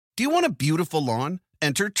Do you want a beautiful lawn?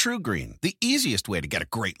 Enter TruGreen, the easiest way to get a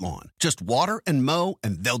great lawn. Just water and mow,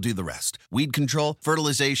 and they'll do the rest. Weed control,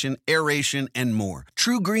 fertilization, aeration, and more.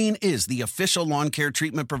 TruGreen is the official lawn care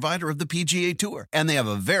treatment provider of the PGA Tour, and they have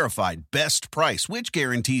a verified best price, which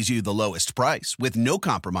guarantees you the lowest price with no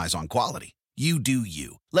compromise on quality. You do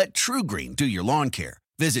you. Let TruGreen do your lawn care.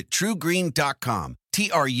 Visit TruGreen.com,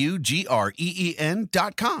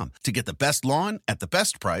 TruGreen.com, to get the best lawn at the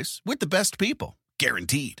best price with the best people.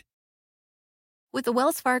 Guaranteed. With the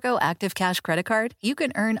Wells Fargo Active Cash Credit Card, you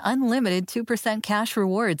can earn unlimited 2% cash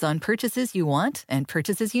rewards on purchases you want and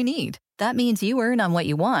purchases you need. That means you earn on what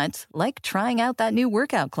you want, like trying out that new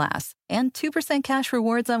workout class, and 2% cash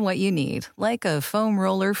rewards on what you need, like a foam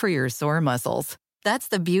roller for your sore muscles. That's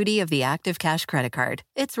the beauty of the Active Cash Credit Card.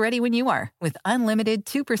 It's ready when you are, with unlimited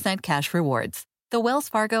 2% cash rewards. The Wells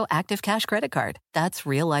Fargo Active Cash Credit Card. That's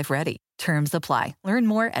real life ready. Terms apply. Learn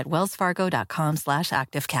more at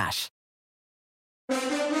wellsfargo.com/activecash. I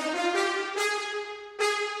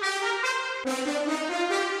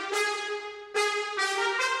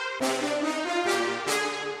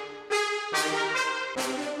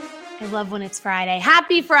love when it's Friday.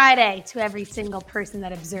 Happy Friday to every single person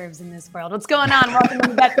that observes in this world. What's going on? Welcome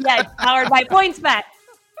to Bet the Edge, powered by PointsBet.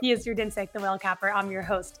 He is your Dinsick, the Whale Capper. I'm your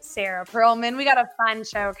host, Sarah Perlman. We got a fun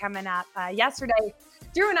show coming up. Yesterday,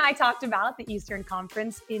 Drew and I talked about the Eastern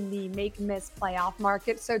Conference in the make-miss playoff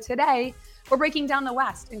market. So today, we're breaking down the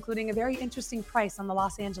West, including a very interesting price on the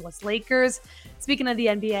Los Angeles Lakers. Speaking of the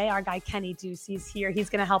NBA, our guy Kenny Ducey's here. He's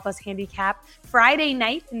going to help us handicap Friday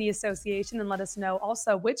night in the association and let us know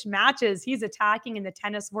also which matches he's attacking in the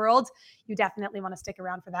tennis world. You definitely want to stick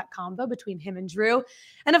around for that combo between him and Drew.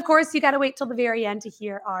 And of course, you got to wait till the very end to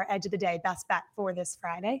hear our Edge of the Day best bet for this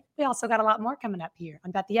Friday. We also got a lot more coming up here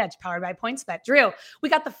on Bet the Edge, powered by PointsBet. Drew, we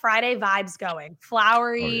got the Friday vibes going.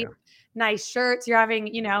 Flowery, nice shirts. You're having,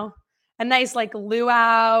 a nice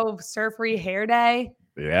luau surfery hair day.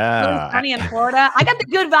 Yeah. Really sunny in Florida. I got the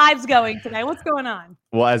good vibes going today. What's going on?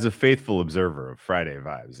 Well, as a faithful observer of Friday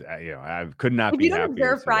vibes, I could not be happier. If you don't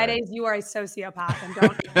observe Fridays, you are a sociopath,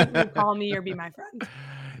 and don't call me or be my friend.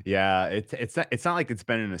 Yeah, it's not like it's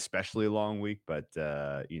been an especially long week, but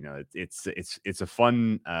it's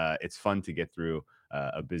fun to get through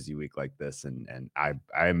a busy week like this, and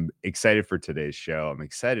I'm excited for today's show. I'm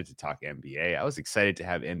excited to talk NBA. I was excited to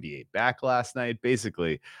have NBA back last night.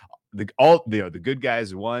 Basically, the good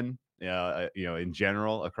guys won. In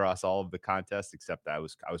general across all of the contests, except I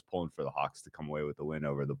was pulling for the Hawks to come away with the win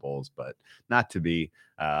over the Bulls, but not to be.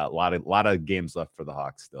 A lot of games left for the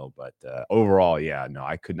Hawks still, but overall,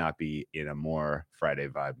 I could not be in a more Friday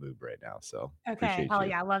vibe mood right now. So okay, hell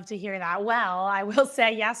yeah, I love to hear that. Well, I will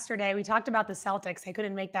say yesterday we talked about the Celtics. I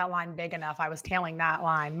couldn't make that line big enough. I was tailing that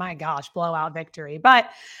line. My gosh, blowout victory. But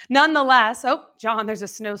nonetheless, John, there's a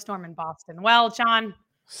snowstorm in Boston. Well, John.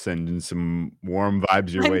 Sending some warm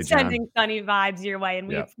vibes your way, John. Sending sunny vibes your way, and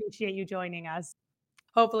we appreciate you joining us.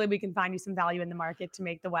 Hopefully we can find you some value in the market to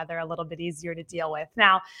make the weather a little bit easier to deal with.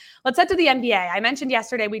 Now, let's head to the NBA. I mentioned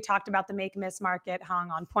yesterday we talked about the make-miss market hung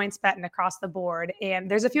on PointsBet and across the board. And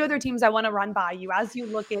there's a few other teams I want to run by you as you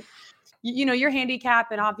look at your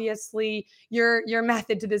handicap and obviously your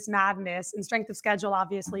method to this madness, and strength of schedule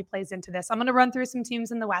obviously plays into this. I'm going to run through some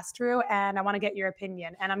teams in the West, Drew, and I want to get your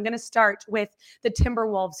opinion. And I'm going to start with the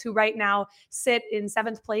Timberwolves, who right now sit in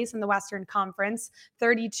 7th place in the Western Conference,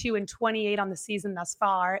 32-28 on the season thus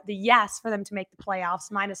far. The yes for them to make the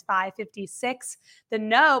playoffs, -556. The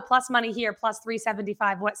no, plus money here,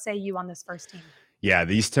 +375. What say you on this first team? Yeah,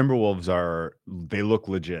 these Timberwolves they look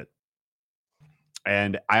legit.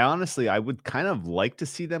 And I would kind of like to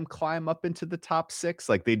see them climb up into the top 6.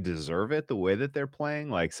 Like, they deserve it the way that they're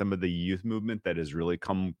playing. Like, some of the youth movement that has really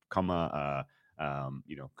come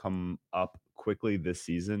up quickly this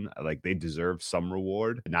season. Like, they deserve some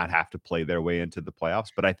reward, not have to play their way into the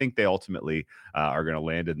playoffs. But I think they ultimately are going to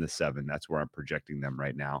land in the 7. That's where I'm projecting them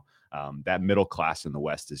right now. That middle class in the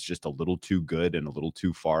West is just a little too good and a little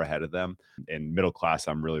too far ahead of them. And middle class,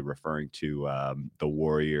 I'm really referring to the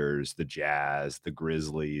Warriors, the Jazz, the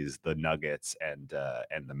Grizzlies, the Nuggets, and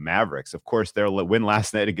the Mavericks. Of course, their win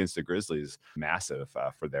last night against the Grizzlies, massive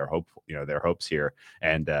for their hopes here.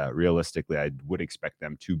 And realistically, I would expect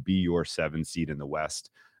them to be your 7 seed in the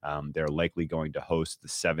West. They're likely going to host the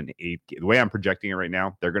 7-8. The way I'm projecting it right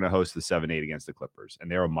now, they're going to host the 7-8 against the Clippers, and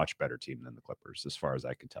they're a much better team than the Clippers, as far as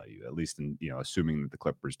I can tell you. At least assuming that the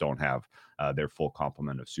Clippers don't have their full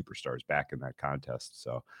complement of superstars back in that contest.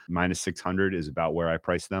 So -600 is about where I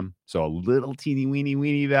price them. So a little teeny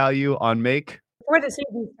weeny value on make. before the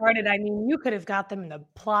season started, I mean, you could have got them in the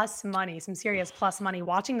plus money, some serious plus money.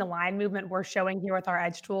 Watching the line movement we're showing here with our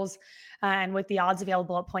edge tools and with the odds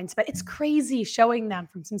available at points, but it's crazy showing them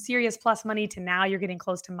from some serious plus money to now you're getting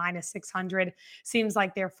close to minus 600. Seems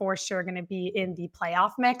like they're for sure going to be in the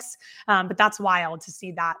playoff mix, but that's wild to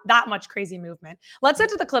see that much crazy movement. Let's head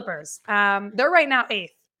to the Clippers. They're right now 8th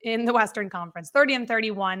in the Western Conference,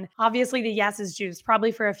 30-31. Obviously, the yes is juiced,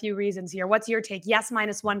 probably for a few reasons here. What's your take? Yes,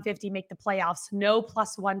 minus 150, make the playoffs. No,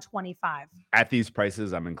 plus 125. At these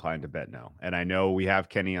prices, I'm inclined to bet no. And I know we have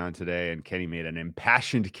Kenny on today, and Kenny made an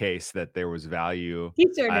impassioned case that there was value He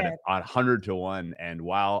sure did. on 100 to 1. And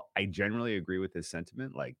while I generally agree with his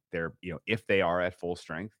sentiment, like they're, if they are at full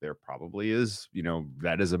strength, there probably is,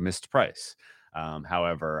 that is a missed price.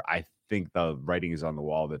 However, I think the writing is on the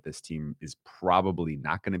wall that this team is probably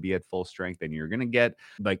not going to be at full strength, and you're going to get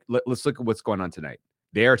let's look at what's going on tonight.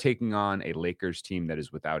 They are taking on a Lakers team that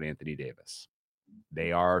is without Anthony Davis.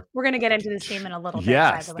 They are. We're going to get into this game in a little bit.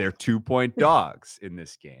 Yes, they're 2-point dogs in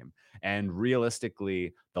this game, and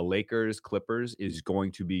realistically, the Lakers Clippers is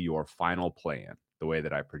going to be your final play-in. The way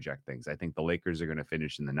that I project things, I think the Lakers are going to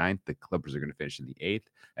finish in the 9th. The Clippers are going to finish in the 8th,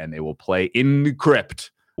 and they will play in the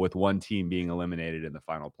crypt, with one team being eliminated in the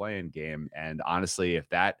final play-in game. And honestly, if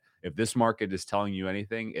this market is telling you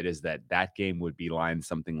anything, it is that game would be lined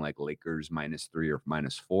something like Lakers -3 or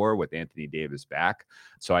 -4 with Anthony Davis back.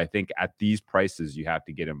 So I think at these prices, you have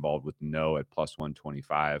to get involved with no at plus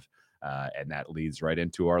 125. And that leads right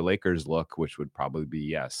into our Lakers look, which would probably be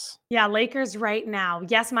yes. Yeah, Lakers right now.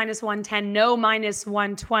 Yes, minus 110, no, minus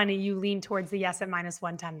 120. You lean towards the yes at minus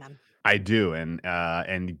 110 then. I do, and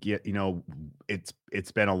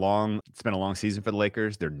it's been a long season for the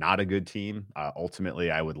Lakers. They're not a good team. Ultimately,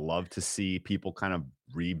 I would love to see people kind of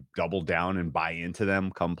double down and buy into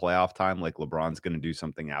them come playoff time. Like LeBron's going to do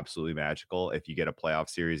something absolutely magical if you get a playoff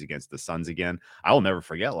series against the Suns again. I will never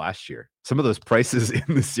forget last year. Some of those prices in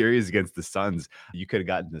the series against the Suns, you could have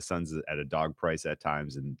gotten the Suns at a dog price at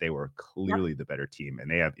times, and they were clearly the better team,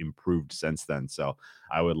 and they have improved since then. So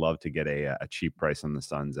I would love to get a cheap price on the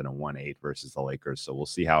Suns and a 1-8 versus the Lakers. So we'll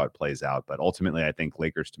see how it plays out. But ultimately, I think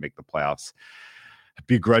Lakers to make the playoffs,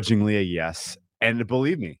 begrudgingly a yes. And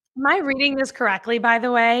believe me. Am I reading this correctly, by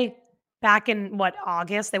the way? Back in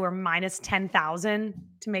August, they were minus 10,000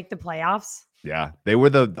 to make the playoffs. Yeah, they were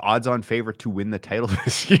the odds-on favorite to win the title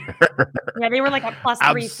this year. Yeah, they were like a plus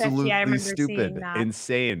 350. Absolutely I remember stupid,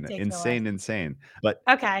 seeing that. insane. But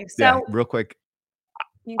okay, so yeah, real quick,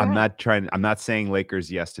 I'm not saying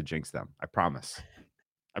Lakers yes to jinx them. I promise.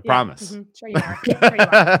 I promise. Mm-hmm. Sure you are. Sure you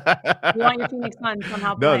are. You want your Phoenix Suns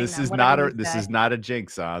somehow. No, this is not a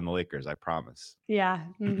jinx on the Lakers. I promise. Yeah.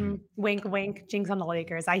 Mm-hmm. Wink, wink. Jinx on the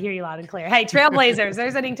Lakers. I hear you loud and clear. Hey, Trailblazers.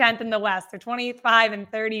 They're sitting 10th in the West. They're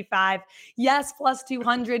 25-35. Yes, plus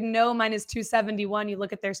 200. No, minus 271. You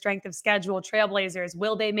look at their strength of schedule. Trailblazers.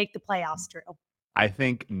 Will they make the playoffs, Drew? I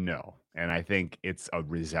think no. And I think it's a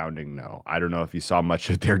resounding no. I don't know if you saw much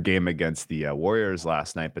of their game against the Warriors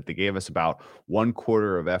last night, but they gave us about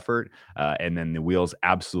 1/4 of effort, and then the wheels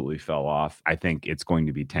absolutely fell off. I think it's going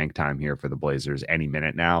to be tank time here for the Blazers any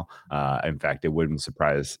minute now. In fact, it wouldn't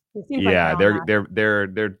surprise. Yeah,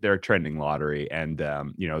 they're trending lottery, and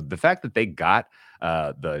the fact that they got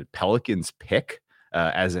the Pelicans pick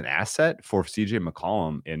as an asset for CJ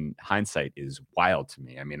McCollum in hindsight is wild to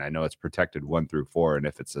me. I mean, I know it's protected 1 through 4, and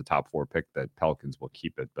if it's a top 4 pick, that Pelicans will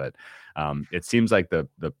keep it. But it seems like the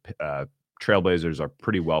Trailblazers are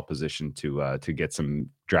pretty well positioned to get some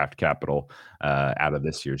draft capital out of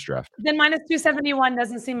this year's draft. Then minus 271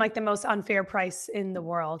 doesn't seem like the most unfair price in the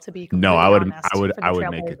world, to be completely no. I would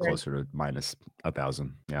make it closer to minus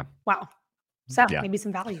 1,000. Yeah. Wow. So maybe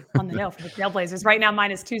some value on the no for the Trailblazers. Right now,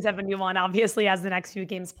 minus 271. Obviously, as the next few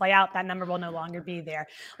games play out, that number will no longer be there.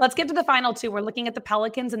 Let's get to the final two. We're looking at the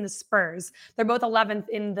Pelicans and the Spurs. They're both 11th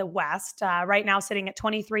in the West, right now sitting at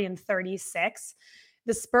 23-36.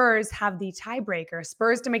 The Spurs have the tiebreaker.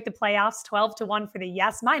 Spurs to make the playoffs, 12-1 for the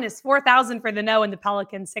yes, minus 4,000 for the no, and the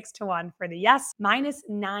Pelicans 6-1 for the yes, minus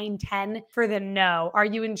 910 for the no. Are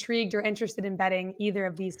you intrigued or interested in betting either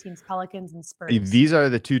of these teams, Pelicans and Spurs? These are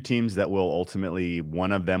the two teams that will ultimately,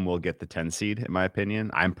 one of them will get the 10 seed, in my opinion.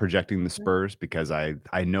 I'm projecting the Spurs because I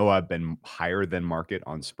know I've been higher than market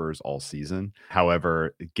on Spurs all season.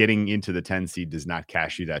 However, getting into the 10 seed does not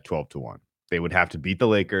cash you that 12-1. They would have to beat the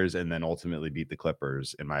Lakers and then ultimately beat the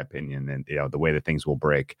Clippers, in my opinion. And the way that things will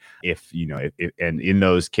break, and in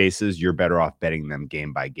those cases, you're better off betting them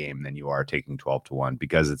game by game than you are taking 12-1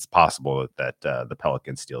 because it's possible that the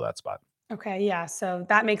Pelicans steal that spot. Okay, yeah. So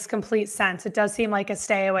that makes complete sense. It does seem like a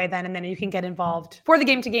stay away then, and then you can get involved for the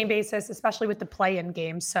game to game basis, especially with the play in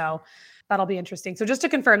game. So that'll be interesting. So just to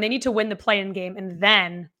confirm, they need to win the play in game and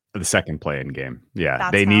then The second play-in game. Yeah,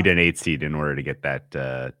 that's they how need an 8 seed in order to get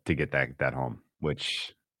that home,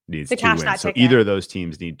 which needs to 2 cash wins. that So ticket. either of those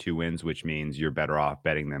teams need 2 wins, which means you're better off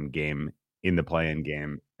betting them game in the play-in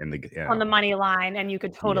game in the On the money line, and you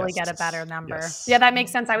could totally get a better number. Yes. Yeah, that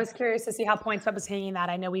makes sense. I was curious to see how PointsBet was hanging that.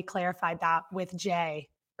 I know we clarified that with Jay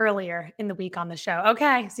earlier in the week on the show.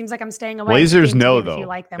 Okay, seems like I'm staying away. Blazers Game to know game if though. you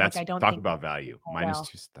like them, That's which I don't talk think about value. I will.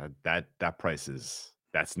 -2 that price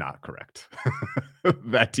that's not correct.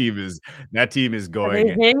 That team is Are going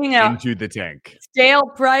they hanging out? into the tank. Stale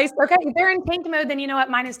price. Okay, if they're in tank mode, then you know what?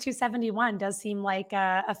 -271 does seem like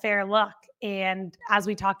a fair look. And as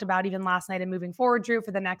we talked about even last night and moving forward, Drew,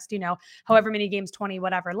 for the next, however many games, 20,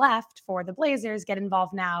 whatever left for the Blazers, get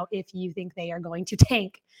involved now if you think they are going to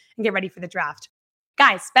tank and get ready for the draft.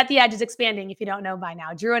 Guys, Bet the Edge is expanding if you don't know by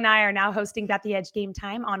now. Drew and I are now hosting Bet the Edge Game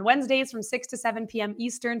Time on Wednesdays from 6 to 7 p.m.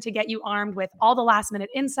 Eastern to get you armed with all the last-minute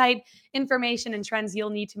insight, information, and trends you'll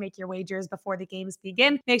need to make your wagers before the games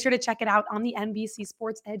begin. Make sure to check it out on the NBC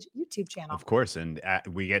Sports Edge YouTube channel. Of course, and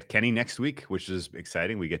we get Kenny next week, which is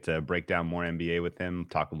exciting. We get to break down more NBA with him,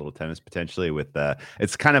 talk a little tennis potentially with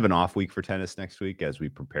it's kind of an off week for tennis next week as we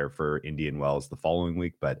prepare for Indian Wells the following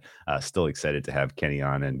week, but still excited to have Kenny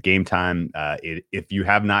on. And Game Time, if you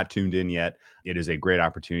have not tuned in yet, it is a great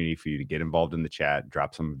opportunity for you to get involved in the chat,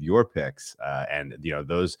 drop some of your picks, and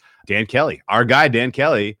those Dan Kelly, our guy Dan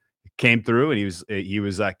Kelly, came through and he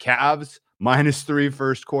was Cavs -3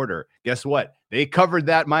 first quarter. Guess what? They covered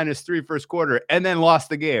that -3 first quarter and then lost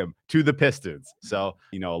the game to the Pistons. So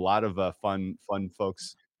a lot of fun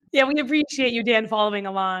folks. Yeah, we appreciate you, Dan, following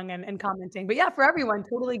along and commenting. But yeah, for everyone,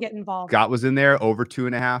 totally get involved. Scott was in there, over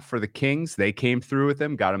 2.5 for the Kings. They came through with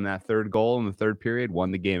him, got him that third goal in the third period,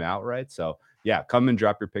 won the game outright. So yeah, come and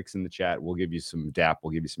drop your picks in the chat. We'll give you some DAP.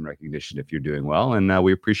 We'll give you some recognition if you're doing well. And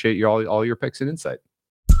we appreciate all your picks and insight.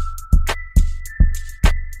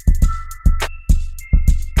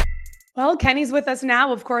 Well, Kenny's with us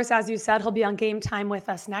now. Of course, as you said, he'll be on Game Time with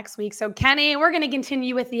us next week. So, Kenny, we're going to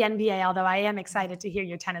continue with the NBA, although I am excited to hear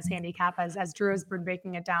your tennis handicap as Drew has been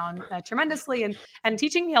breaking it down tremendously and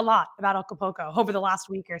teaching me a lot about Acapulco over the last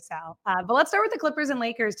week or so. But let's start with the Clippers and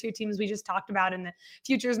Lakers, two teams we just talked about in the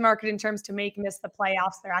futures market in terms to miss the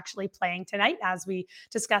playoffs. They're actually playing tonight, as we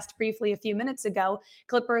discussed briefly a few minutes ago.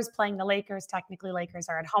 Clippers playing the Lakers. Technically, Lakers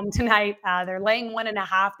are at home tonight. They're laying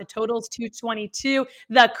 1.5. The total's 222.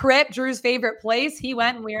 The Crypt, Drew's favorite place. He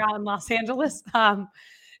went when we were out in Los Angeles.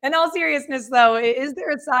 In all seriousness, though, is there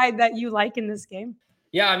a side that you like in this game?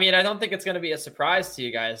 Yeah, I mean, I don't think it's going to be a surprise to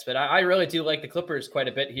you guys, but I really do like the Clippers quite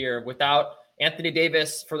a bit here. Without Anthony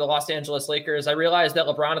Davis for the Los Angeles Lakers, I realize that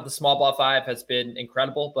LeBron at the small ball five has been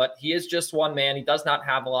incredible, but he is just one man. He does not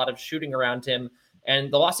have a lot of shooting around him.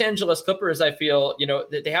 And the Los Angeles Clippers, I feel,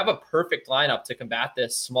 they have a perfect lineup to combat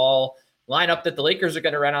this small lineup that the Lakers are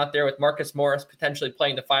going to run out there with Marcus Morris potentially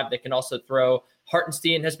playing the five. They can also throw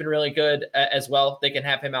Hartenstein has been really good as well. They can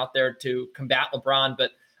have him out there to combat LeBron.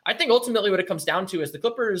 But I think ultimately what it comes down to is the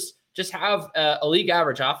Clippers just have a league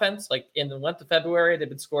average offense. Like in the month of February, they've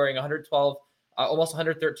been scoring 112, almost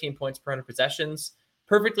 113 points per 100 possessions.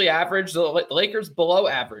 Perfectly average. The Lakers below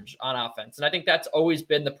average on offense. And I think that's always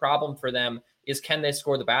been the problem for them is can they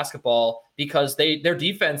score the basketball because their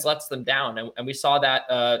defense lets them down. And we saw that,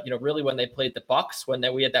 really when they played the Bucks, when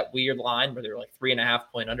we had that weird line where they were like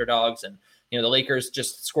 3.5-point underdogs. And, the Lakers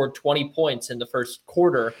just scored 20 points in the first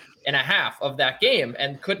quarter and a half of that game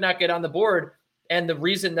and could not get on the board. And the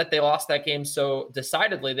reason that they lost that game so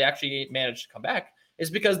decidedly, they actually managed to come back,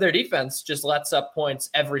 is because their defense just lets up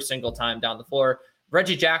points every single time down the floor.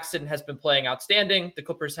 Reggie Jackson has been playing outstanding. The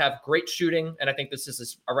Clippers have great shooting, and I think this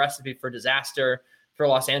is a recipe for disaster for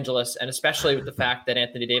Los Angeles, and especially with the fact that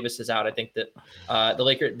Anthony Davis is out. I think that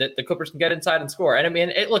the Clippers can get inside and score. And I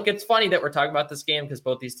mean, it's funny that we're talking about this game because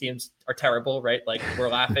both these teams are terrible, right? Like we're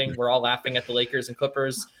laughing. We're all laughing at the Lakers and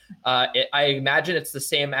Clippers. I imagine it's the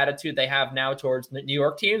same attitude they have now towards the New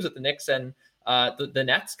York teams with the Knicks and the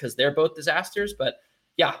Nets because they're both disasters. But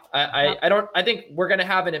yeah, I think we're going to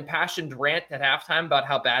have an impassioned rant at halftime about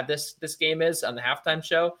how bad this game is on the halftime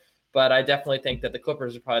show. But I definitely think that the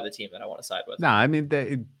Clippers are probably the team that I want to side with. No, I mean,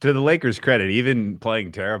 to the Lakers' credit, even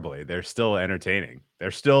playing terribly, they're still entertaining. They're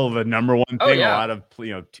still the number one thing a lot of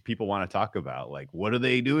people want to talk about. Like, what are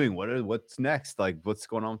they doing? What's next? Like, what's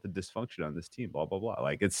going on with the dysfunction on this team? Blah blah blah.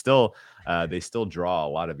 Like, it's still they still draw a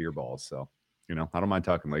lot of earballs. So I don't mind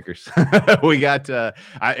talking Lakers. We got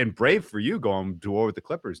and brave for you going to war with the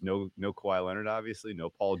Clippers. No Kawhi Leonard, obviously. No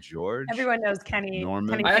Paul George. Everyone knows Kenny.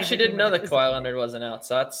 Norman. I actually didn't know that Kawhi Leonard wasn't out,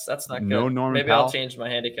 so that's not good. No Norman Maybe Powell. I'll change my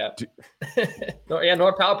handicap.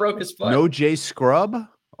 Norman Powell broke his foot. No Jay Scrub.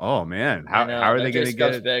 Oh man, how are they going to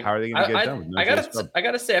get? Big. How are they going to get done? I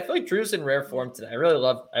gotta say, I feel like Drew's in rare form today. I really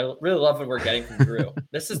love what we're getting from Drew.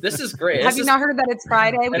 This is great. Have you not heard that it's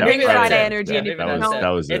Friday? We bring Friday energy. That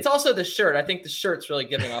was it. It's also the shirt. I think the shirt's really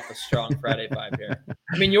giving off a strong Friday vibe here.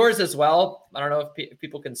 I mean, yours as well. I don't know if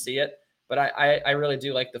people can see it, but I really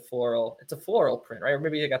do like the floral. It's a floral print, right? Or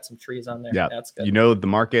maybe you got some trees on there. Yeah, that's good. The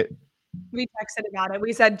market. We texted about it.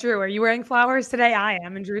 We said, Drew, are you wearing flowers today? I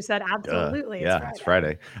am. And Drew said, absolutely. It's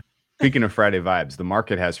Friday. Speaking of Friday vibes, the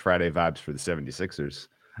market has Friday vibes for the 76ers.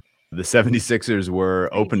 The 76ers were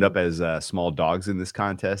opened up as small dogs in this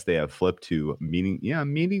contest. They have flipped to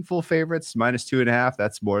meaningful favorites, -2.5.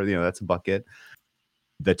 That's more, that's a bucket.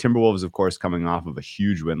 The Timberwolves, of course, coming off of a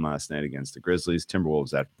huge win last night against the Grizzlies.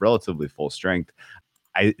 Timberwolves at relatively full strength.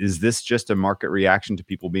 Is this just a market reaction to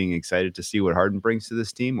people being excited to see what Harden brings to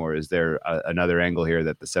this team, or is there another angle here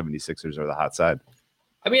that the 76ers are the hot side?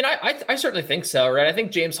 I mean, I certainly think so, right? I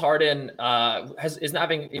think James Harden he's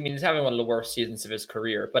having one of the worst seasons of his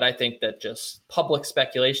career, but I think that just public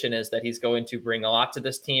speculation is that he's going to bring a lot to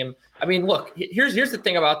this team. I mean, look, here's the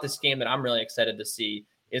thing about this game that I'm really excited to see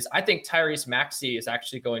is I think Tyrese Maxey is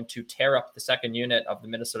actually going to tear up the second unit of the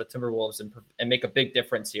Minnesota Timberwolves and make a big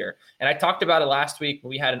difference here. And I talked about it last week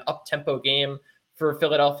when we had an up-tempo game for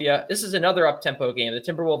Philadelphia. This is another up-tempo game. The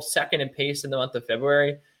Timberwolves second in pace in the month of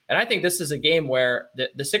February. And I think this is a game where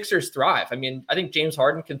the Sixers thrive. I mean, I think James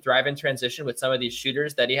Harden can thrive in transition with some of these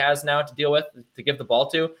shooters that he has now to deal with, to give the ball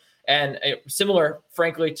to. And similar,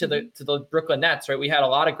 frankly, to the Brooklyn Nets, right? We had a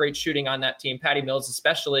lot of great shooting on that team, Patty Mills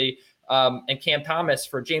especially, and Cam Thomas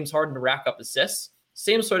for James Harden to rack up assists.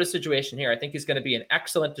 Same sort of situation here. I think he's going to be an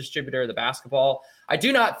excellent distributor of the basketball. I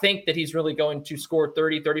do not think that he's really going to score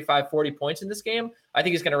 30, 35, 40 points in this game. I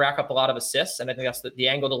think he's going to rack up a lot of assists. And I think that's the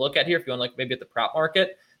angle to look at here if you want to look maybe at the prop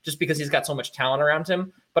market, just because he's got so much talent around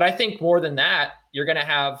him. But I think more than that, you're going to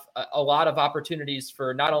have a lot of opportunities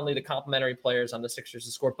for not only the complementary players on the Sixers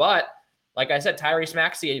to score, but like I said, Tyrese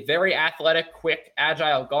Maxey, a very athletic, quick,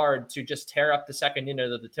 agile guard to just tear up the second unit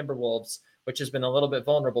of the Timberwolves, which has been a little bit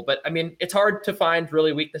vulnerable. But I mean, it's hard to find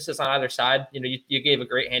really weaknesses on either side. You gave a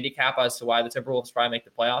great handicap as to why the Timberwolves probably make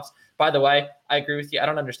the playoffs. By the way, I agree with you. I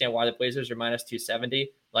don't understand why the Blazers are -270.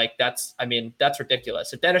 Like that's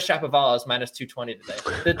ridiculous. If Dennis Shapovalov is -220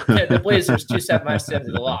 today, the Blazers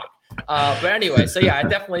 -270 the lock. But anyway, so yeah, I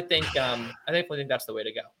definitely think that's the way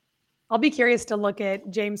to go. I'll be curious to look at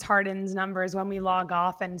James Harden's numbers when we log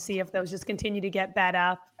off and see if those just continue to get bet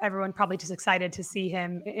up. Everyone probably just excited to see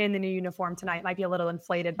him in the new uniform tonight. Might be a little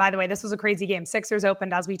inflated. By the way, this was a crazy game. Sixers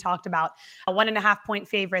opened, as we talked about, 1.5 point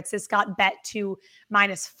favorites. This got bet to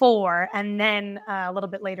 -4. And then a little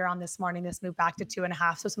bit later on this morning, this moved back to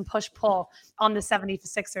 2.5. So some push-pull on the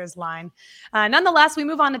 76ers line. Nonetheless, we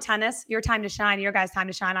move on to tennis. Your time to shine, your guys' time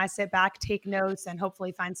to shine. I sit back, take notes, and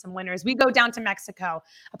hopefully find some winners. We go down to Mexico,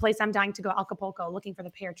 a place I'm dying to go, Acapulco, looking for the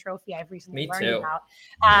pair trophy I've recently learned about.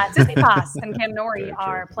 Tsitsipas and Cam Norrie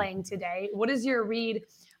are playing today. What is your read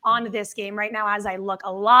on this game right now? As I look,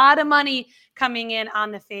 a lot of money coming in on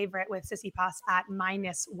the favorite with Tsitsipas at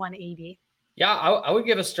 -180. Yeah, I would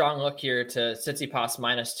give a strong look here to Tsitsipas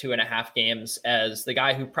 -2.5 games as the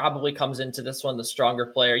guy who probably comes into this one the stronger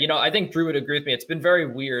player. I think Drew would agree with me. It's been very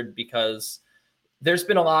weird because there's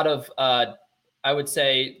been a lot of, I would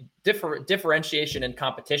say, differentiation in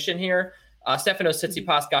competition here. Stefanos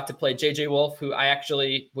Tsitsipas got to play JJ Wolf, who I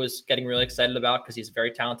actually was getting really excited about because he's a very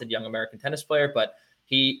talented young American tennis player, but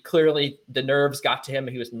he clearly, the nerves got to him.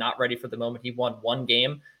 He was not ready for the moment. He won one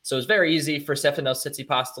game. So it was very easy for Stefanos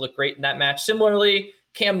Tsitsipas to look great in that match. Similarly,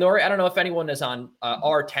 Cam Norrie, I don't know if anyone is on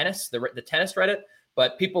our tennis, the tennis Reddit,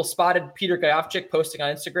 but people spotted Peter Gajowczyk posting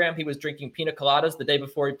on Instagram. He was drinking pina coladas the day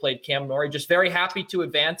before he played Cam Norrie, just very happy to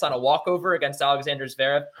advance on a walkover against Alexander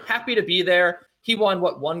Zverev. Happy to be there. He won,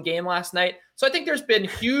 one game last night? So I think there's been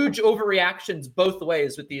huge overreactions both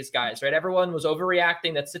ways with these guys, right? Everyone was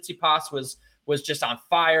overreacting that Tsitsipas was just on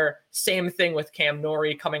fire. Same thing with Cam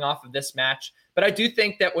Norrie coming off of this match. But I do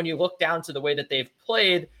think that when you look down to the way that they've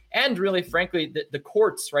played and really, frankly, the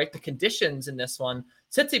courts, right, the conditions in this one,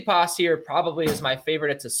 Tsitsipas here probably is my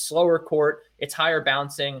favorite. It's a slower court. It's higher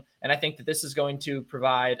bouncing. And I think that this is going to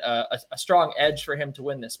provide a strong edge for him to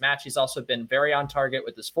win this match. He's also been very on target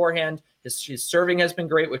with his forehand. His serving has been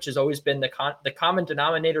great, which has always been the common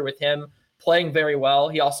denominator with him, playing very well.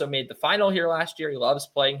 He also made the final here last year. He loves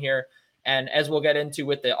playing here. And as we'll get into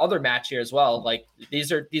with the other match here as well, like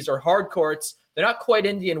these are hard courts. They're not quite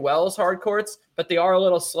Indian Wells hard courts, but they are a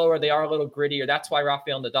little slower. They are a little grittier. That's why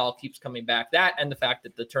Rafael Nadal keeps coming back. That and the fact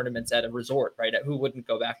that the tournament's at a resort, right? Who wouldn't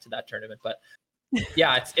go back to that tournament? But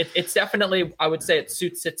yeah, it's definitely, I would say it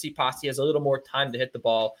suits Tsitsipas. He has a little more time to hit the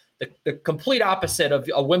ball. The complete opposite of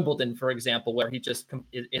a Wimbledon, for example, where he just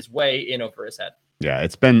is way in over his head. Yeah,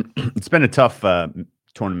 it's been a tough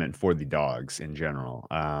tournament for the dogs in general,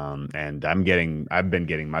 and I've been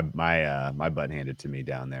getting my butt handed to me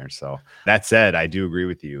down there. So that said, I do agree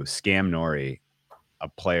with you. Scam Norrie, a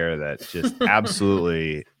player that just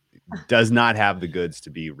absolutely does not have the goods to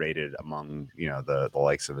be rated among, the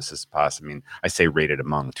likes of a Tsitsipas. I mean, I say rated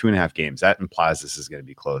among 2.5 games. That implies this is going to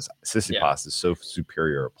be close. Tsitsipas is so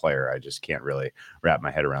superior a player. I just can't really wrap my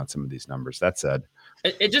head around some of these numbers. That said,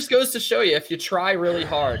 it just goes to show you, if you try really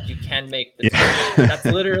hard, you can make the That's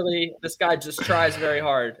literally, this guy just tries very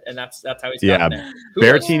hard, and that's how he's gotten there.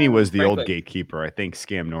 Berrettini was the old gatekeeper. I think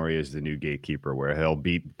Scam Norrie is the new gatekeeper, where he'll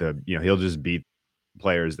beat he'll just beat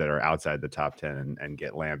players that are outside the top 10 and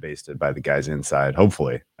get lambasted by the guys inside,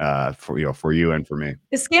 hopefully, for you and for me.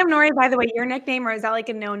 Is Scam Norrie, by the way, your nickname, or is that like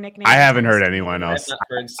a known nickname? I haven't heard anyone else.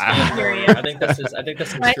 I think this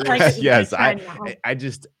is yes. I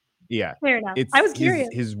just, yeah. Fair enough. I was curious.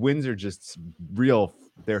 His wins are just real.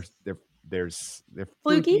 They're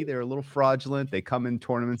fluky. They're a little fraudulent. They come in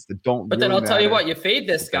tournaments that don't. But then I'll tell you what, you fade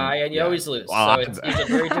this guy and you always lose. So he's a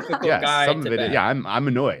very difficult guy to bet. Yeah, I'm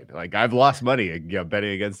annoyed. Like, I've lost money,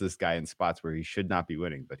 betting against this guy in spots where he should not be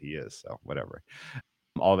winning, but he is. So whatever.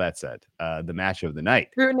 All that said, the match of the night.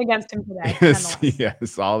 Rooting against him today.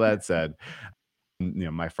 Yes. All that said,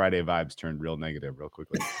 my Friday vibes turned real negative real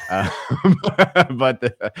quickly. But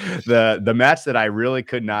the match that I really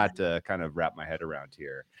could not kind of wrap my head around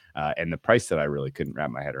here, and the price that I really couldn't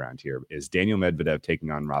wrap my head around here, is Daniel Medvedev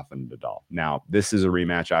taking on Rafa Nadal. Now, this is a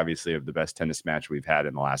rematch, obviously, of the best tennis match we've had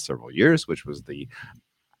in the last several years, which was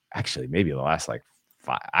maybe the last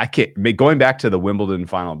going back to the Wimbledon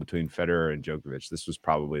final between Federer and Djokovic. This was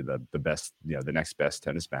probably the best, the next best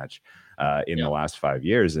tennis match in the last 5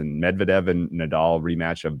 years. And Medvedev and Nadal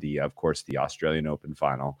rematch of course, the Australian Open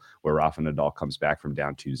final, where Rafa Nadal comes back from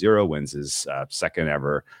down 2-0, wins his second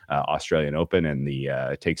ever Australian Open,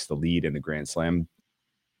 and takes the lead in the Grand Slam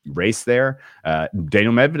race there.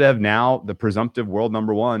 Daniel Medvedev, now the presumptive world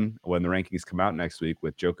number one when the rankings come out next week,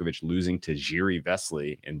 with Djokovic losing to Jiri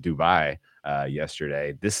Vesely in Dubai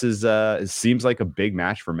yesterday. This is it seems like a big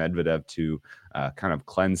match for Medvedev to kind of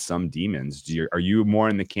cleanse some demons. Are you more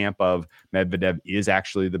in the camp of Medvedev is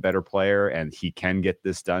actually the better player and he can get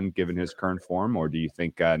this done given his current form, or do you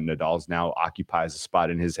think Nadal's now occupies a spot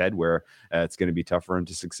in his head where it's going to be tough for him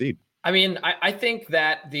to succeed? I mean, I think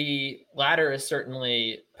that the latter is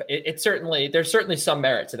certainly, there's certainly some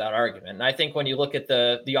merit to that argument. And I think when you look at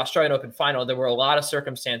the Australian Open final, there were a lot of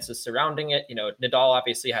circumstances surrounding it. Nadal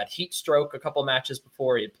obviously had heat stroke a couple matches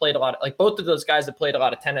before. He had played a lot both of those guys had played a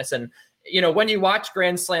lot of tennis. And, when you watch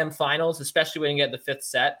Grand Slam finals, especially when you get the fifth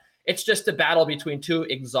set, it's just a battle between two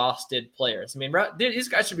exhausted players. I mean, these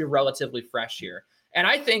guys should be relatively fresh here. And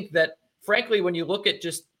I think that, frankly, when you look at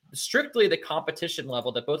just strictly the competition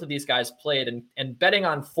level that both of these guys played, and betting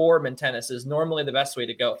on form in tennis is normally the best way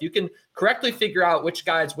to go. If you can correctly figure out which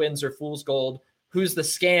guys wins or fool's gold, who's the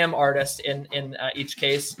scam artist in each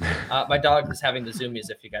case. My dog is having the zoomies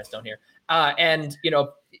if you guys don't hear. And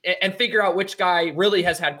figure out which guy really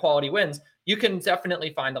has had quality wins, you can definitely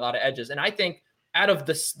find a lot of edges. And I think out of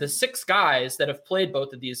the 6 guys that have played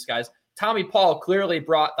both of these guys, Tommy Paul clearly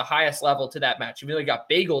brought the highest level to that match. He really got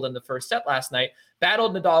bageled in the first set last night,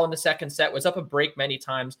 battled Nadal in the second set, was up a break many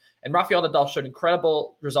times, and Rafael Nadal showed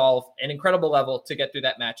incredible resolve and incredible level to get through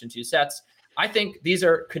that match in 2 sets. I think these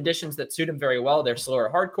are conditions that suit him very well. They're slower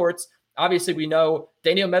hard courts. Obviously, we know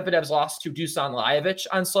Daniil Medvedev's lost to Dusan Lajovic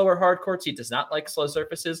on slower hard courts. He does not like slow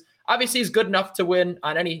surfaces. Obviously, he's good enough to win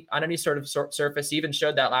on any sort of surface. He even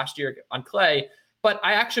showed that last year on clay. But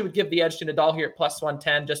I actually would give the edge to Nadal here at plus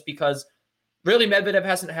 110, just because really Medvedev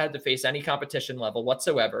hasn't had to face any competition level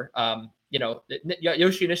whatsoever.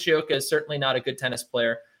 Yoshi Nishioka is certainly not a good tennis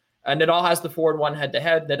player. Nadal has the 4-1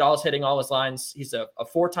 head-to-head. Nadal's hitting all his lines. He's a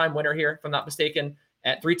 4-time winner here, if I'm not mistaken,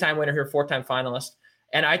 at 3-time winner here, 4-time finalist.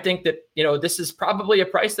 And I think that, this is probably a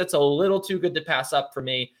price that's a little too good to pass up for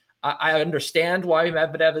me. I understand why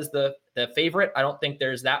Medvedev is the favorite. I don't think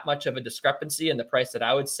there's that much of a discrepancy in the price that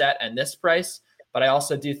I would set and this price. But I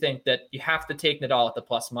also do think that you have to take Nadal at the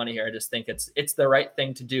plus money here. I just think it's the right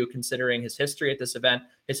thing to do, considering his history at this event,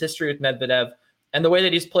 his history with Medvedev, and the way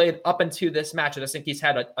that he's played up into this match. I just think he's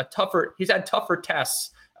had tougher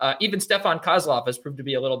tests. Even Stefan Kozlov has proved to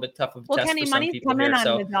be a little bit tough of a test for some people here.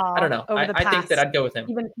 So Nadal, I don't know. I think that I'd go with him.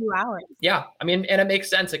 Even 2 hours. Yeah, I mean, and it makes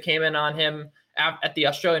sense. It came in on him at the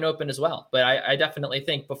Australian Open as well. But I definitely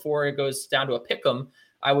think before it goes down to a pick'em,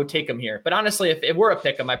 I would take him here. But honestly, if it were a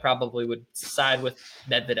pick'em, I probably would side with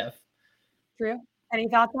Medvedev. Drew, any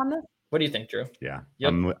thoughts on this? What do you think, Drew? Yeah,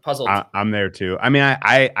 I'm puzzled. I'm there too. I mean,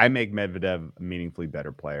 I make Medvedev a meaningfully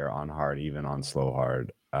better player on hard, even on slow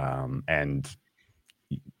hard. And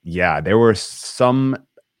yeah, there were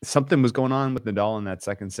something was going on with Nadal in that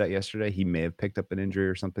second set yesterday. He may have picked up an injury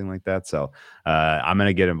or something like that. So I'm going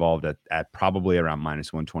to get involved at probably around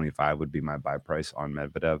minus 125 would be my buy price on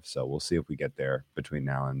Medvedev. So we'll see if we get there between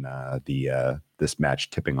now and this match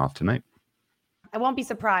tipping off tonight. I won't be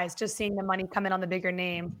surprised just seeing the money come in on the bigger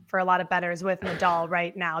name for a lot of bettors with Nadal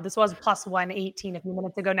right now. This was plus 118 a few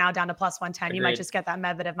minutes ago, now down to plus 110. Agreed. You might just get that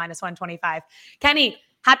Medvedev minus 125. Kenny,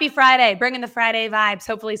 happy Friday. Bringing the Friday vibes.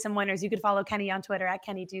 Hopefully some winners. You could follow Kenny on Twitter at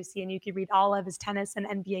KennyDucey, and you could read all of his tennis and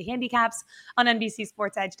NBA handicaps on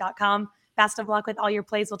NBCSportsEdge.com. Best of luck with all your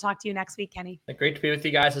plays. We'll talk to you next week, Kenny. Great to be with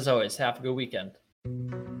you guys as always. Have a good weekend.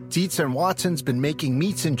 Dietz and Watson's been making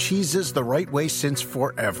meats and cheeses the right way since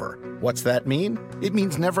forever. What's that mean? It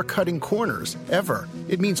means never cutting corners, ever.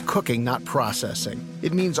 It means cooking, not processing.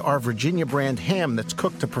 It means our Virginia brand ham that's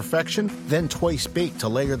cooked to perfection, then twice baked to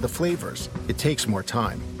layer the flavors. It takes more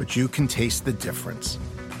time, but you can taste the difference.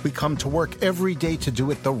 We come to work every day to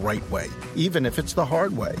do it the right way, even if it's the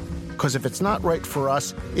hard way. Because if it's not right for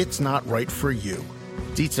us, it's not right for you.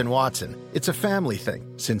 Dietz and Watson, it's a family thing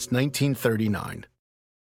since 1939.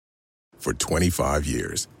 For 25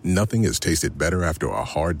 years, nothing has tasted better after a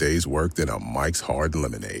hard day's work than a Mike's Hard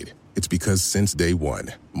Lemonade. It's because since day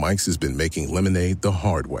one, Mike's has been making lemonade the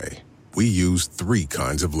hard way. We use 3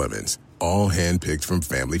 kinds of lemons, all hand-picked from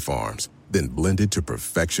family farms, then blended to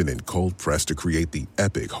perfection and cold pressed to create the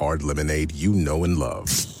epic hard lemonade you know and love.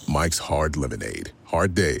 Mike's Hard Lemonade.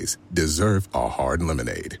 Hard days deserve a hard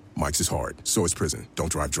lemonade. Mike's is hard, so is prison.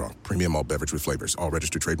 Don't drive drunk. Premium malt beverage with flavors. All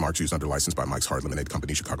registered trademarks used under license by Mike's Hard Lemonade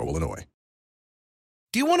Company, Chicago, Illinois.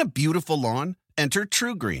 Do you want a beautiful lawn? Enter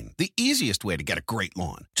TruGreen, the easiest way to get a great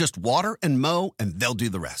lawn. Just water and mow, and they'll do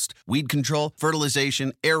the rest. Weed control,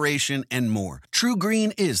 fertilization, aeration, and more.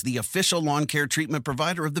 TruGreen is the official lawn care treatment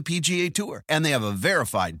provider of the PGA Tour, and they have a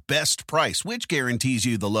verified best price, which guarantees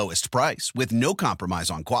you the lowest price with no compromise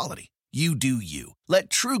on quality. You do you. Let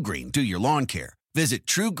TruGreen do your lawn care. Visit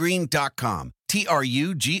TruGreen.com,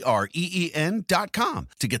 TruGreen.com,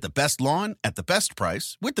 to get the best lawn at the best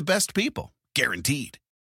price with the best people. Guaranteed.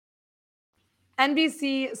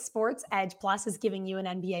 NBC Sports Edge Plus is giving you an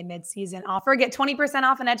NBA midseason offer. Get 20%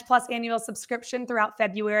 off an Edge Plus annual subscription throughout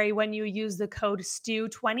February when you use the code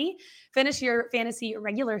STU20. Finish your fantasy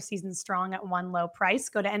regular season strong at one low price.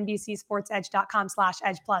 Go to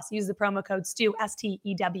NBCSportsEdge.com/Edge Plus. Use the promo code STEW,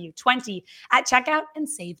 STEW20 at checkout and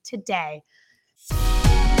save today.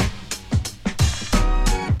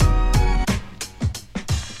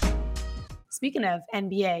 Speaking of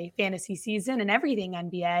NBA fantasy season and everything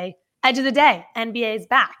NBA, Edge of the day, NBA is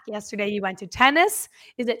back. Yesterday you went to tennis.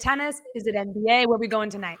 Is it tennis? Is it NBA? Where are we going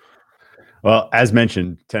tonight? Well, as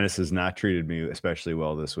mentioned, tennis has not treated me especially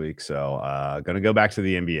well this week. So going to go back to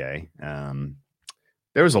the NBA.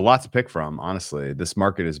 There was a lot to pick from, honestly. This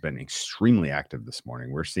market has been extremely active this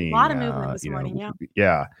morning. We're seeing a lot of movement this morning,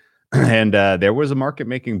 Yeah. And there was a market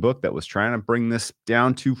making book that was trying to bring this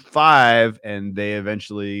down to 5, and they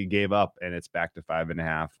eventually gave up, and it's back to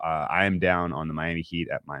 5.5. I am down on the Miami Heat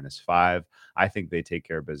at -5. I think they take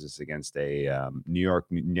care of business against a New York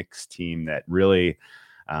Knicks team that really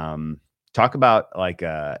talk about like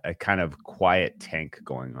a kind of quiet tank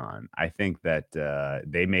going on. I think that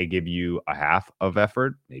they may give you a half of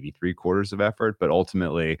effort, maybe 3/4 of effort, but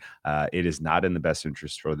ultimately it is not in the best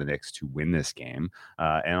interest for the Knicks to win this game.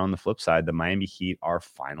 And on the flip side, the Miami Heat are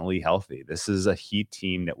finally healthy. This is a Heat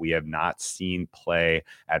team that we have not seen play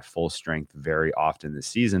at full strength very often this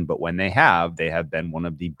season, but when they have been one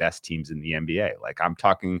of the best teams in the NBA. Like I'm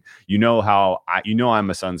talking, I'm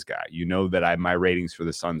a Suns guy. You know that my ratings for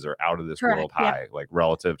the Suns are out of this world high, like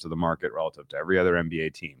relative to the market, relative to every other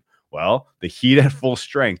NBA team. Well, the Heat at full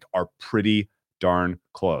strength are pretty darn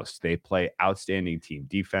close. They play outstanding team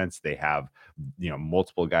defense. They have,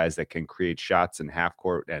 multiple guys that can create shots in half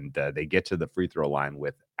court, and they get to the free throw line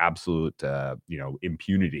with absolute,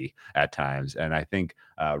 impunity at times. And I think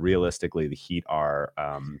realistically, the Heat are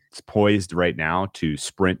poised right now to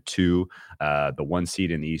sprint to the 1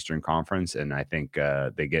 seed in the Eastern Conference. And I think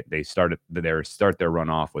they start their run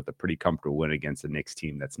off with a pretty comfortable win against the Knicks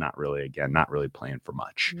team that's not really playing for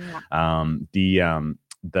much. Yeah.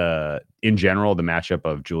 in general, the matchup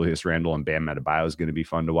of Julius Randle and Bam Adebayo is going to be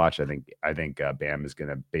fun to watch. I think Bam is going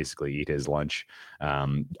to basically eat his lunch.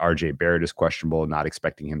 RJ Barrett is questionable, not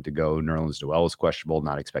expecting him to go. Nerlens Noel is questionable,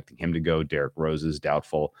 not expecting him to go. Derrick Rose is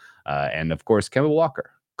doubtful. And of course, Kemba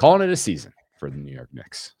Walker, calling it a season for the New York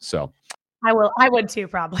Knicks. So I would too,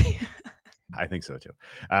 probably. I think so too.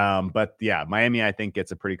 But yeah, Miami, I think,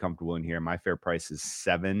 gets a pretty comfortable in here. My fair price is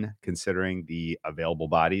 7, considering the available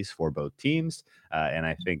bodies for both teams. And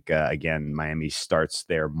I think, again, Miami starts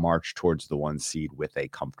their march towards the 1 seed with a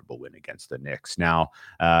comfortable win against the Knicks. Now,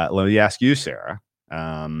 let me ask you, Sarah.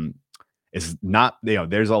 It's not,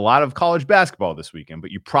 there's a lot of college basketball this weekend,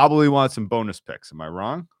 but you probably want some bonus picks. Am I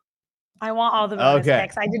wrong? I want all the bonus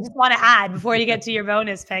picks. I did just want to add, before you get to your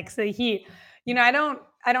bonus picks, the Heat.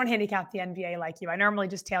 I don't handicap the NBA like you. I normally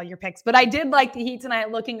just tail your picks, but I did like the Heat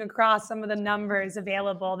tonight, looking across some of the numbers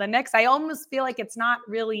available. The Knicks, I almost feel like it's not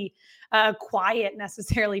really a quiet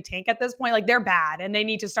necessarily tank at this point. Like, they're bad and they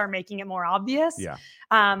need to start making it more obvious. Yeah.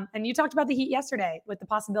 And you talked about the Heat yesterday with the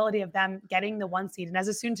possibility of them getting the 1 seed. And as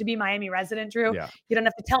a soon to be Miami resident, Drew, you don't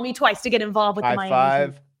have to tell me twice to get involved with the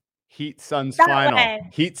Miami Heat. Heat Suns final.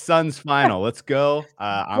 Heat Suns final. Let's go.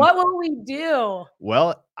 What will we do?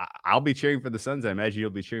 Well, I'll be cheering for the Suns. I imagine you'll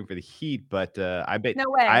be cheering for the Heat, but I bet no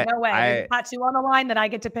way. There's a tattoo on the line that I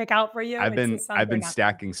get to pick out for you. I've been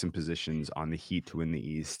stacking some positions on the Heat to win the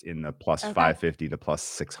East in the plus 550 to plus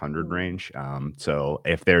 600 range. So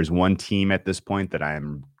if there's one team at this point that I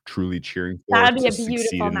am truly cheering for that'd be to a succeed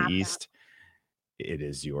beautiful in the matchup. East, it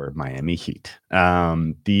is your Miami Heat.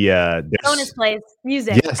 The bonus plays,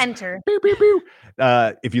 music, enter.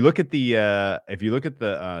 If you look at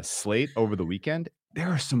the slate over the weekend, there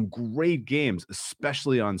are some great games,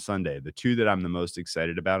 especially on Sunday. The 2 that I'm the most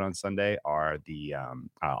excited about on Sunday are the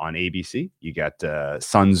on ABC. You got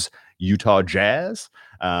Suns, Utah Jazz.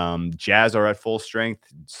 Jazz are at full strength.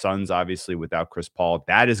 Suns, obviously, without Chris Paul.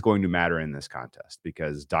 That is going to matter in this contest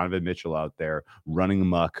because Donovan Mitchell out there running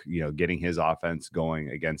amok, getting his offense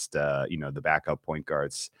going against the backup point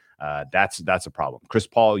guards. That's a problem. Chris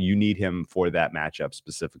Paul, you need him for that matchup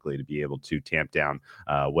specifically to be able to tamp down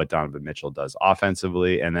what Donovan Mitchell does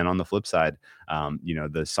offensively. And then on the flip side,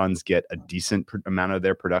 the Suns get a decent amount of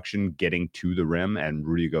their production getting to the rim, and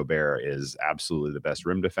Rudy Gobert is absolutely the best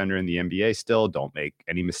rim defender in the NBA still. Don't make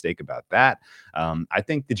any mistake about that. I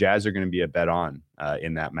think the Jazz are going to be a bet on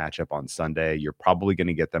in that matchup on Sunday. You're probably going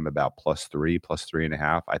to get them about +3,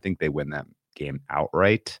 +3.5. I think they win that game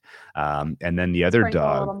outright. And then the other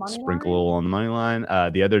sprinkle a little on the money line.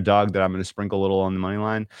 The other dog that I'm going to sprinkle a little on the money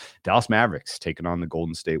line, Dallas Mavericks taking on the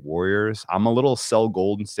Golden State Warriors. I'm a little sell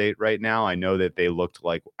Golden State right now. I know that they looked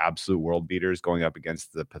like absolute world beaters going up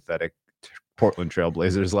against the pathetic Portland Trail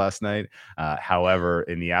Blazers last night. However,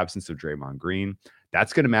 in the absence of Draymond Green,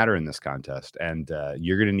 that's going to matter in this contest, and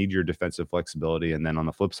you're going to need your defensive flexibility. And then on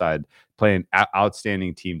the flip side, playing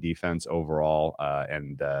outstanding team defense overall,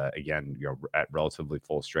 and again, at relatively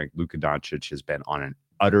full strength. Luka Doncic has been on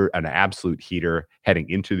an absolute heater heading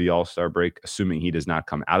into the All-Star break. Assuming he does not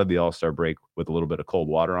come out of the All-Star break with a little bit of cold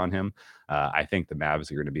water on him, I think the Mavs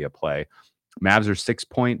are going to be a play. Mavs are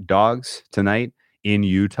 6-point dogs tonight in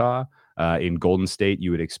Utah. In Golden State,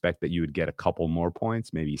 you would expect that you would get a couple more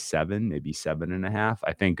points, maybe 7, maybe 7.5.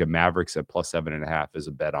 I think a Mavericks at +7.5 is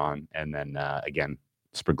a bet on. And then again,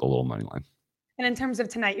 sprinkle a little money line. And in terms of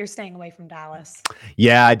tonight, you're staying away from Dallas.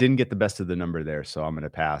 Yeah, I didn't get the best of the number there, so I'm going to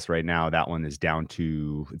pass. Right now, that one is down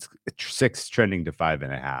to 6, trending to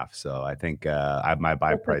 5.5. So I think my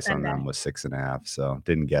buy price on them was 6.5. So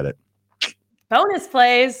didn't get it. Bonus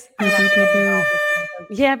plays.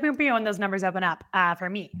 Yeah, when those numbers open up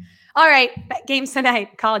for me. All right, games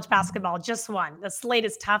tonight, college basketball, just one. The slate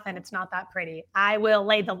is tough and it's not that pretty. I will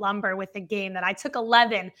lay the lumber with the game that I took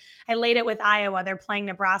 11. I laid it with Iowa. They're playing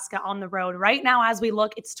Nebraska on the road. Right now, as we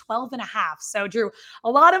look, it's 12.5. So, Drew, a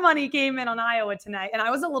lot of money came in on Iowa tonight, and I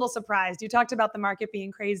was a little surprised. You talked about the market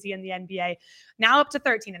being crazy in the NBA. Now up to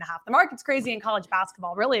 13.5. The market's crazy in college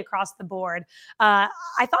basketball, really across the board. I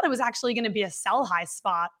thought it was actually going to be a sell high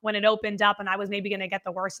spot when it opened up, and I was maybe going to get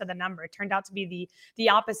the worst of the number. It turned out to be the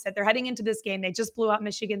opposite. They're heading into this game. They just blew out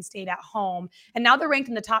Michigan State at home, and now they're ranked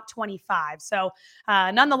in the top 25. So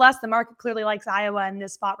nonetheless, the market clearly likes Iowa in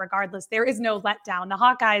this spot regardless. There is no letdown. The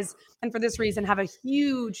Hawkeyes, and for this reason, have a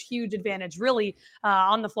huge, huge advantage really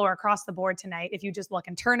on the floor across the board tonight. If you just look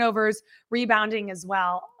in turnovers, rebounding as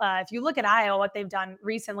well. If you look at Iowa, what they've done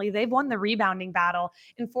recently, they've won the rebounding battle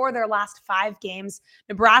in 4 of their last 5 games.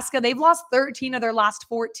 Nebraska, they've lost 13 of their last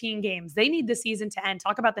 14 games. They need the season to end.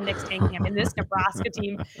 Talk about the Knicks tanking him. And this Nebraska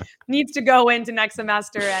team needs to go into next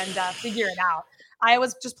semester and figure it out.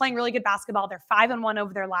 Iowa's just playing really good basketball. They're 5-1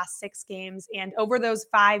 over their last 6 games. And over those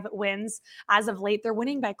 5 wins, as of late, they're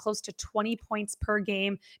winning by close to 20 points per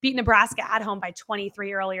game. Beat Nebraska at home by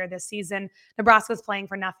 23 earlier this season. Nebraska's playing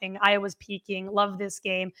for nothing. Iowa's peaking. Love this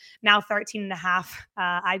game. Now 13.5.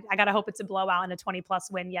 I got to hope it's a blowout and a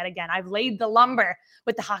 20-plus win yet again. I've laid the lumber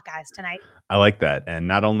with the Hawkeyes tonight. I like that. And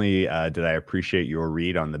not only did I appreciate your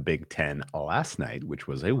read on the Big Ten last night, which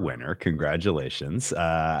was a winner. Congratulations.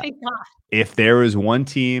 Thank God. If there was one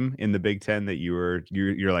team in the Big Ten that you're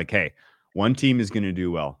like, hey, one team is going to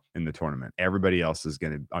do well in the tournament, everybody else is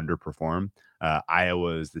going to underperform.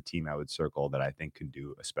 Iowa is the team I would circle that I think can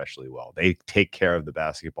do especially well. They take care of the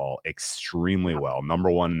basketball extremely well.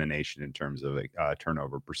 Number 1 in the nation in terms of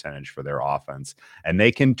turnover percentage for their offense, and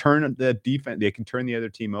they can turn the defense. They can turn the other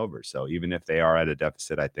team over. So even if they are at a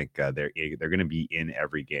deficit, I think they're going to be in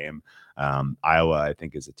every game. Iowa, I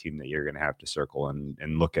think, is a team that you're going to have to circle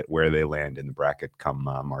and look at where they land in the bracket come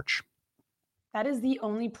March. That is the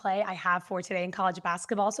only play I have for today in college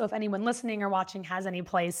basketball. So if anyone listening or watching has any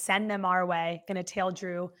plays, send them our way. Going to tail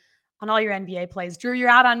Drew on all your NBA plays. Drew, you're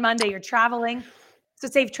out on Monday. You're traveling. So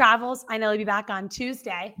safe travels. I know you'll be back on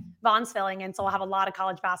Tuesday. Vaughn's filling in, so we'll have a lot of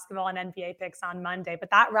college basketball and NBA picks on Monday.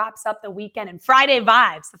 But that wraps up the weekend and Friday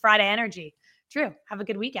vibes, the Friday energy. Drew, have a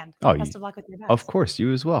good weekend. Best of luck with your bets. Of course,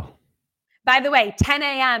 you as well. By the way, 10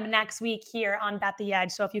 a.m. next week here on Bet the Edge.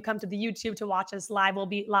 So if you come to the YouTube to watch us live, we'll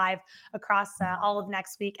be live across all of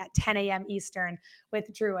next week at 10 a.m. Eastern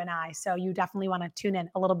with Drew and I. So you definitely want to tune in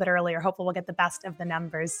a little bit earlier. Hopefully we'll get the best of the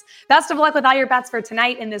numbers. Best of luck with all your bets for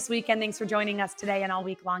tonight and this weekend. Thanks for joining us today and all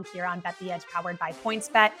week long here on Bet the Edge, powered by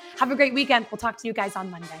PointsBet. Have a great weekend. We'll talk to you guys on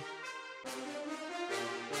Monday.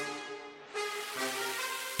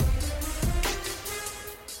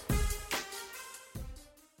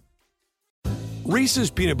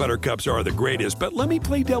 Reese's Peanut Butter Cups are the greatest, but let me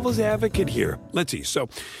play devil's advocate here. Let's see. So,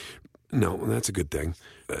 no, that's a good thing.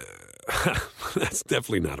 That's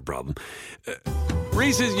definitely not a problem.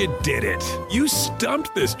 Reese's, you did it. You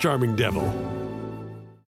stumped this charming devil.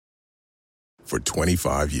 For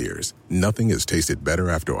 25 years, nothing has tasted better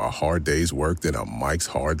after a hard day's work than a Mike's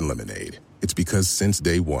Hard Lemonade. It's because since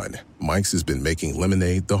day one, Mike's has been making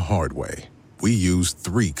lemonade the hard way. We use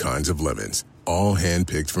 3 kinds of lemons, all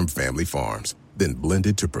hand-picked from family farms, then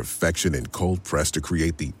blended to perfection and cold pressed to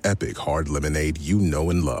create the epic hard lemonade you know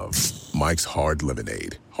and love. Mike's Hard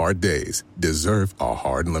Lemonade. Hard days deserve a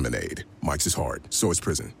hard lemonade. Mike's is hard, so is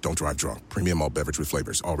prison. Don't drive drunk. Premium malt beverage with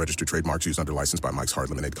flavors. All registered trademarks used under license by Mike's Hard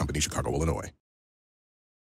Lemonade Company, Chicago, Illinois.